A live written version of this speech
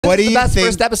What do the you best think?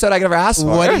 first episode I could ever ask for.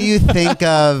 What do you think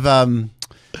of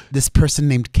this person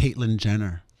named Caitlyn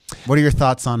Jenner? What are your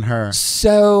thoughts on her?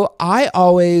 So I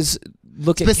always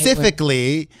look at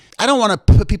specifically. I don't want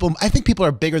to put people. I think people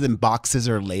are bigger than boxes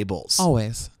or labels.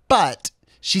 Always, but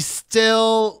she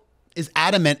still is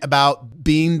adamant about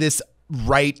being this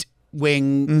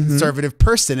right-wing conservative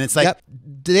person. It's like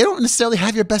they don't necessarily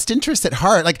have your best interest at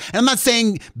heart. Like, and I'm not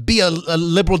saying be a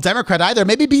liberal Democrat either.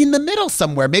 Maybe be in the middle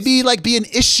somewhere. Maybe like be an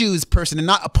issues person and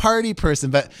not a party person.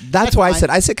 But that's why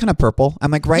I sit kind of purple. I'm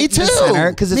like right in the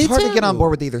center because it's hard to get on board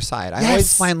with either side. I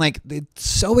always find like it's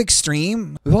so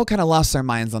extreme. We've all kind of lost our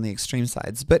minds on the extreme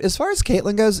sides. But as far as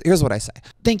Caitlyn goes, here's what I say.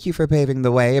 Thank you for paving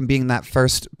the way and being that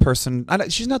first person.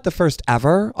 She's not the first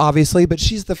ever, obviously, but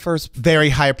she's the first very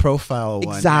high profile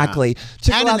one. Exactly.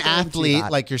 Yeah. And an athlete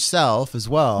like yourself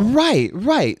as well.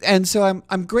 Right. And so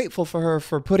I'm grateful for her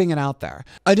for putting it out there.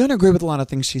 I don't agree with a lot of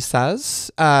things she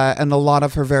says and a lot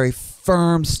of her very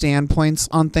firm standpoints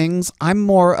on things. I'm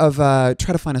more of a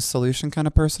try to find a solution kind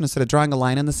of person instead of drawing a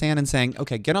line in the sand and saying,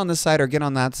 okay, get on this side or get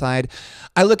on that side.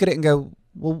 I look at it and go,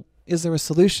 well, is there a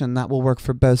solution that will work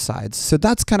for both sides? So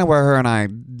that's kind of where her and I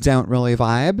don't really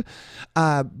vibe.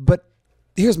 But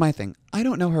here's my thing. I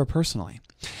don't know her personally.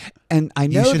 And I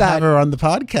know you should have her on the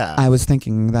podcast. I was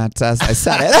thinking that as I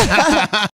said it.